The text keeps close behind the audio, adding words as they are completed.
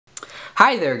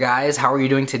Hi there guys, how are you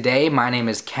doing today? My name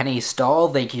is Kenny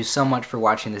Stahl. Thank you so much for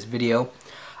watching this video.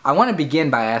 I want to begin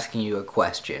by asking you a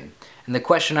question. And the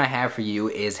question I have for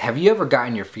you is, have you ever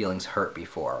gotten your feelings hurt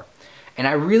before? And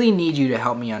I really need you to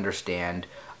help me understand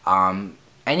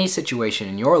any situation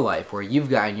in your life where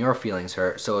you've gotten your feelings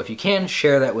hurt. So if you can,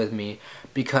 share that with me,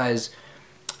 because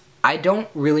I don't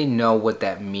really know what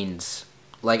that means.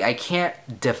 Like, I can't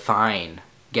define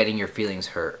getting your feelings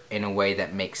hurt in a way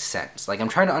that makes sense. Like, I'm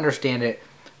trying to understand it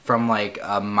from like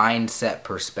a mindset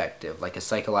perspective, like a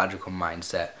psychological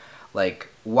mindset. Like,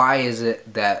 why is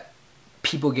it that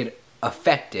people get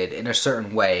affected in a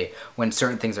certain way when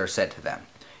certain things are said to them?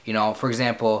 You know, for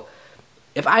example,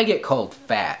 if I get called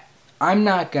fat, I'm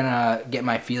not gonna get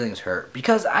my feelings hurt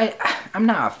because I'm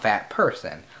not a fat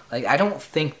person. Like, I don't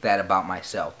think that about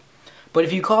myself. But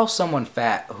if you call someone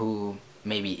fat who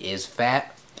maybe is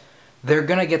fat, they're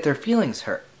gonna get their feelings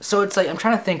hurt. So it's like, I'm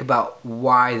trying to think about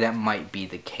why that might be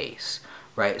the case,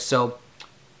 right? So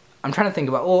I'm trying to think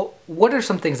about, well, what are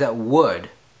some things that would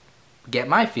get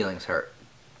my feelings hurt?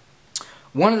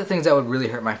 One of the things that would really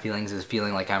hurt my feelings is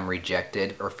feeling like I'm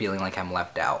rejected or feeling like I'm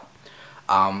left out.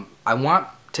 I want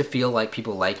to feel like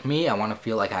people like me. I want to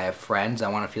feel like I have friends. I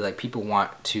want to feel like people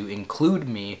want to include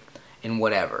me in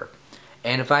whatever.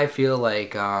 And if I feel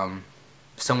like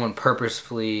someone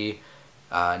purposefully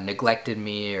neglected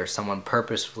me, or someone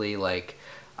purposefully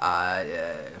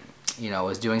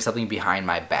is doing something behind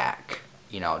my back,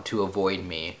 to avoid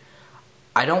me,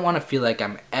 I don't want to feel like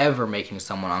I'm ever making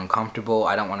someone uncomfortable.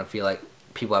 I don't want to feel like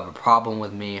people have a problem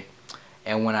with me.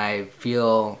 And when I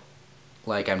feel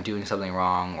like I'm doing something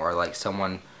wrong, or like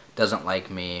someone doesn't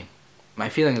like me, my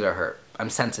feelings are hurt. I'm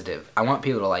sensitive. I want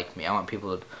people to like me. I want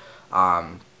people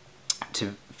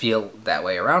to feel that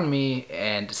way around me,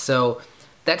 and so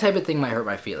that type of thing might hurt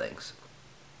my feelings.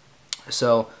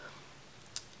 So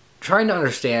trying to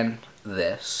understand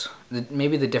this,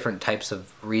 maybe the different types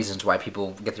of reasons why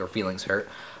people get their feelings hurt,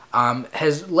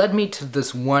 has led me to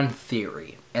this one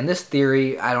theory. And this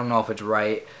theory, I don't know if it's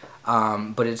right,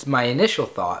 but it's my initial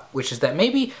thought, which is that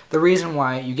maybe the reason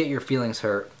why you get your feelings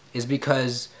hurt is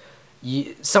because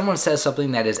someone says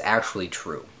something that is actually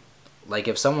true. Like,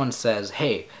 if someone says,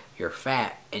 hey, you're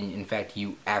fat, and in fact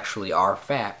you actually are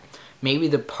fat, maybe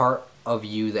the part of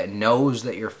you that knows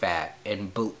that you're fat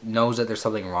and knows that there's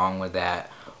something wrong with that,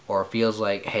 or feels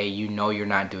like, hey, you're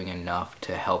not doing enough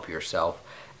to help yourself,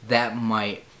 that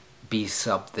might be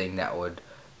something that would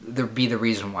be the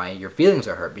reason why your feelings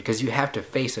are hurt, because you have to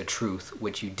face a truth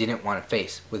which you didn't want to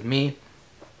face. With me,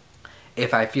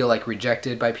 if I feel like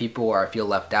rejected by people, or I feel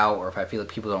left out, or if I feel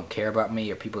like people don't care about me,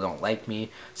 or people don't like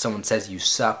me, someone says you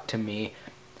suck to me,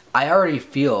 I already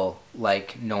feel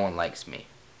like no one likes me,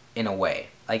 in a way.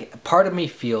 Like, part of me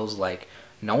feels like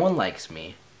no one likes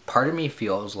me. Part of me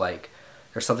feels like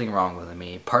there's something wrong with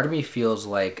me. Part of me feels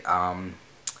like I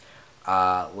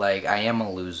am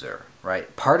a loser,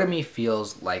 right? Part of me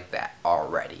feels like that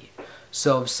already.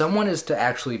 So if someone is to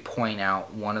actually point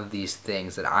out one of these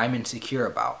things that I'm insecure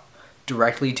about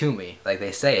directly to me, like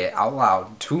they say it out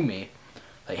loud to me,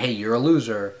 like, hey, you're a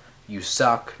loser, you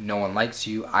suck, no one likes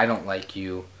you, I don't like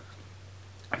you.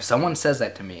 If someone says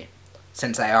that to me,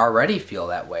 since I already feel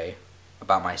that way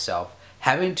about myself,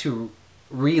 having to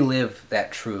relive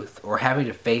that truth, or having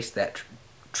to face that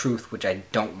truth which I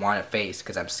don't want to face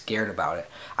because I'm scared about it,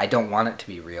 I don't want it to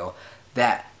be real,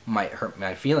 that might hurt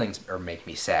my feelings, or make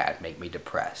me sad, make me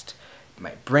depressed. It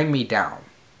might bring me down,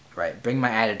 right? Bring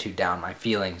my attitude down, my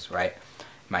feelings, right?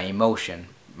 My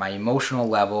emotional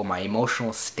level, my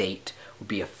emotional state will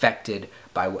be affected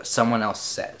by what someone else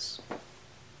says.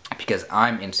 Because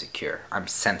I'm insecure. I'm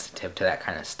sensitive to that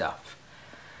kind of stuff.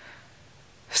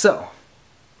 So,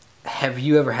 have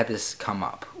you ever had this come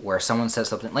up where someone says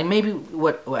something, like, maybe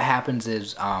what happens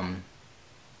is,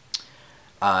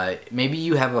 maybe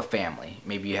you have a family,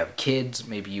 maybe you have kids,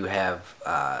 maybe you have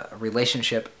a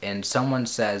relationship, and someone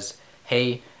says,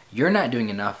 hey, you're not doing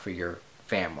enough for your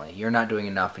family, you're not doing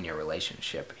enough in your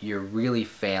relationship, you're really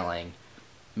failing.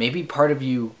 Maybe part of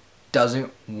you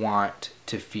doesn't want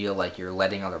to feel like you're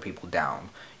letting other people down.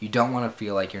 You don't want to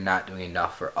feel like you're not doing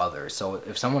enough for others. So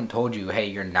if someone told you, hey,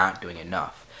 you're not doing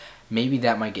enough, maybe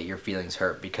that might get your feelings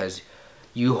hurt, because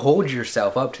you hold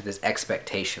yourself up to this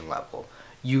expectation level.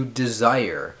 You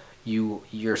desire,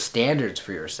 your standards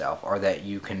for yourself are that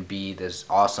you can be this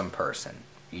awesome person.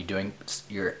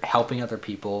 You're helping other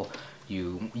people.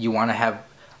 You want to have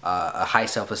a high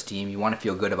self-esteem. You want to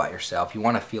feel good about yourself. You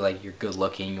want to feel like you're good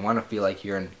looking. You want to feel like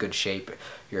you're in good shape.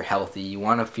 You're healthy. You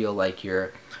want to feel like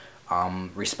you're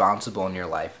responsible in your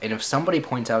life. And if somebody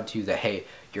points out to you that, hey,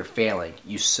 you're failing,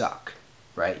 you suck,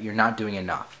 right? You're not doing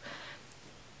enough.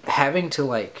 Having to,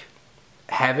 like,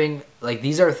 having, like,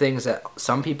 these are things that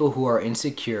some people who are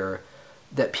insecure,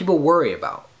 that people worry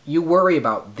about. You worry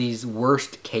about these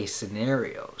worst case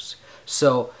scenarios.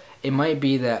 So it might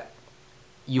be that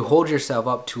you hold yourself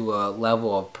up to a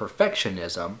level of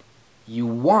perfectionism. You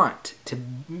want to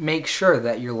make sure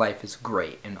that your life is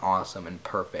great and awesome and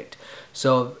perfect.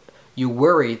 So you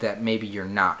worry that maybe you're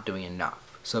not doing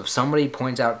enough. So if somebody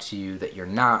points out to you that you're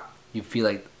not, you feel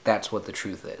like that's what the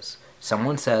truth is.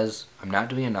 Someone says, I'm not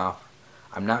doing enough,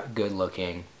 I'm not good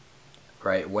looking,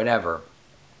 right, whatever.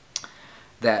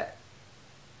 That,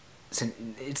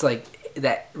 it's like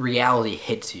that reality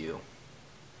hits you,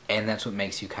 and that's what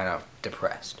makes you kind of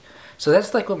depressed. So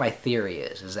that's like what my theory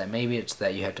is that maybe it's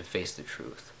that you have to face the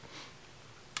truth.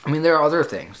 I mean, there are other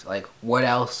things, like what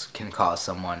else can cause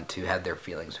someone to have their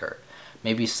feelings hurt?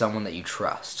 Maybe someone that you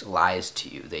trust lies to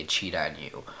you, they cheat on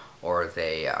you, or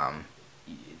they,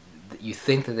 you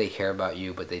think that they care about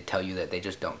you, but they tell you that they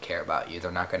just don't care about you,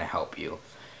 they're not going to help you,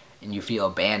 and you feel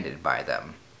abandoned by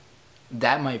them.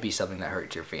 That might be something that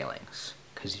hurts your feelings,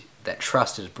 because that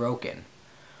trust is broken.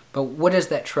 But what is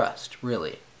that trust,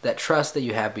 really? That trust that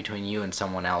you have between you and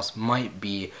someone else might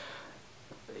be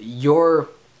your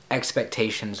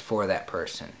expectations for that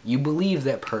person. You believe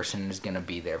that person is going to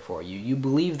be there for you. You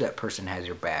believe that person has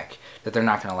your back, that they're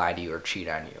not going to lie to you or cheat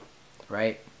on you,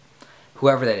 right?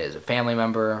 Whoever that is, a family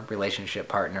member, relationship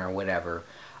partner, whatever,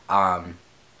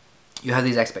 you have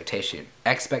these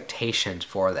expectations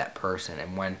for that person,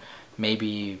 and when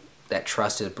maybe that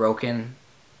trust is broken,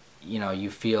 you know, you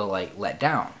feel like let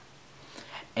down.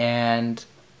 And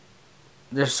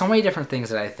there's so many different things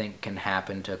that I think can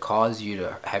happen to cause you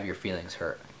to have your feelings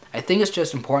hurt. I think it's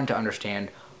just important to understand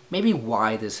maybe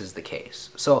why this is the case.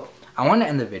 So I want to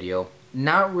end the video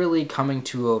not really coming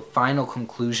to a final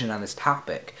conclusion on this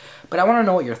topic, but I want to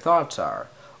know what your thoughts are.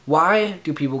 Why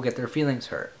do people get their feelings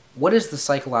hurt? What is the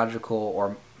psychological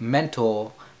or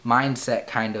mental mindset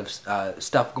kind of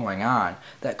stuff going on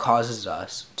that causes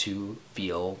us to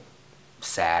feel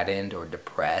saddened or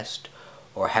depressed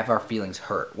or have our feelings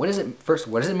hurt? What does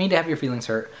it mean to have your feelings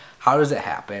hurt? How does it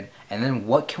happen? And then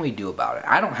what can we do about it?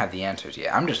 I don't have the answers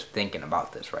yet. I'm just thinking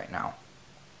about this right now.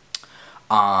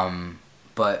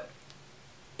 But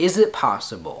is it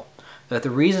possible that the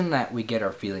reason that we get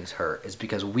our feelings hurt is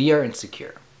because we are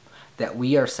insecure, that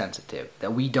we are sensitive,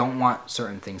 that we don't want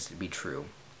certain things to be true,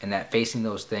 and that facing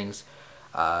those things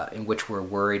in which we're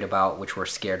worried about, which we're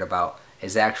scared about,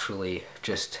 is actually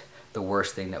just the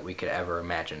worst thing that we could ever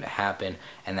imagine to happen,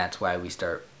 and that's why we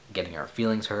start getting our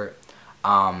feelings hurt?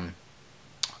 What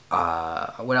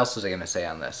else was I going to say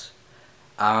on this?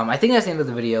 I think that's the end of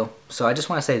the video, so I just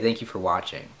want to say thank you for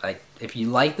watching. Like, if you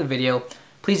like the video,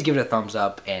 please give it a thumbs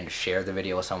up and share the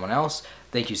video with someone else.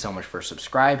 Thank you so much for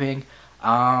subscribing.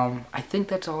 I think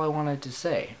that's all I wanted to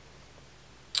say.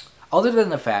 Other than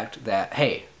the fact that,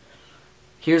 hey,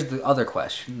 here's the other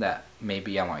question that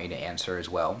maybe I want you to answer as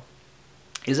well.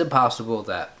 Is it possible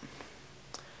that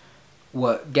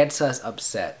what gets us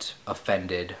upset,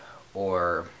 offended,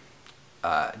 or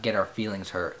get our feelings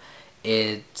hurt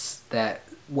is that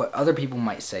what other people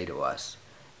might say to us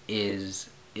is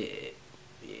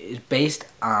based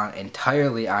on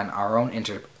entirely on our own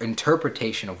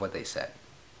interpretation of what they said.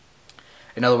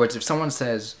 In other words, if someone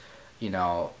says, you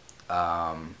know,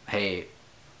 hey,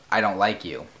 I don't like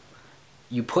you,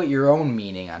 you put your own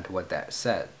meaning onto what that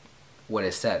said, what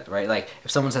is said, right? Like,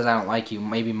 if someone says I don't like you,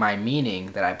 maybe my meaning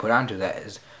that I put onto that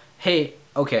is, hey,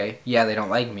 okay, yeah, they don't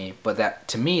like me, but that,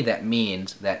 to me, that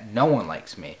means that no one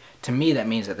likes me. To me, that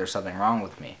means that there's something wrong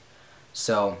with me.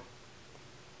 So,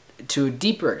 to a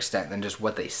deeper extent than just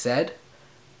what they said,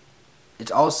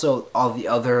 it's also all the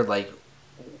other, like,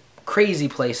 crazy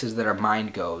places that our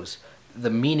mind goes, the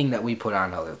meaning that we put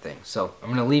on other things. So, I'm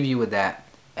going to leave you with that,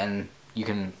 and you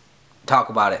can talk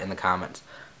about it in the comments.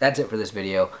 That's it for this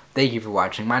video. Thank you for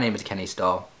watching. My name is Kenny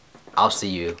Stahl. I'll see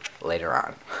you later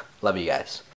on. Love you guys.